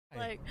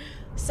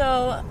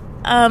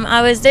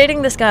I was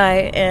dating this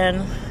guy,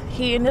 and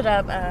he ended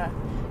up,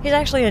 he's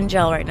actually in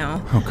jail right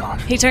now. Oh,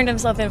 gosh. He turned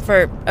himself in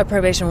for a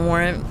probation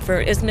warrant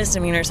it's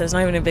misdemeanor, so it's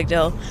not even a big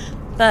deal.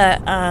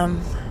 But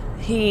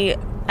he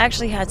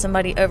actually had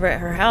somebody over at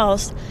her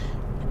house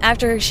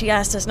after she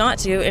asked us not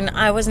to, and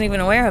I wasn't even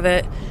aware of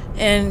it.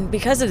 And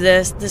because of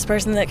this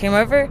person that came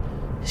over,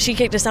 she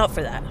kicked us out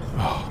for that.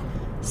 Oh.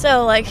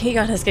 So, he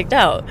got us kicked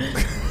out.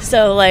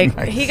 So,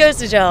 Nice. He goes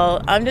to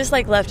jail. I'm just,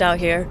 left out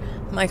here.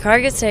 My car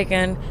gets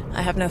taken.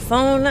 I have no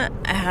phone.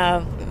 I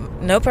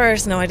have no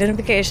purse, no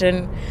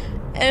identification.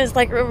 And it's,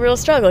 a real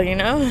struggle, you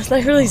know? It's,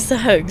 really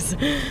sucks.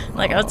 I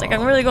was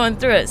I'm really going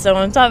through it. So,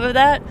 on top of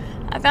that,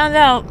 I found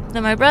out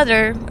that my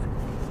brother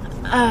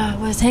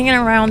was hanging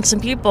around some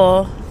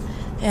people,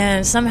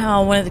 and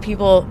somehow one of the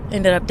people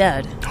ended up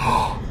dead.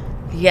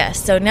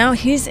 Yes, so now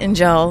he's in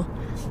jail.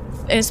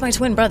 And it's my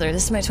twin brother.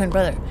 This is my twin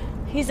brother.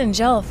 He's in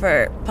jail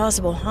for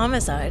possible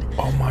homicide.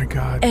 Oh, my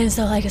God. And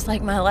so, it's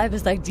my life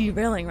is,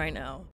 derailing right now.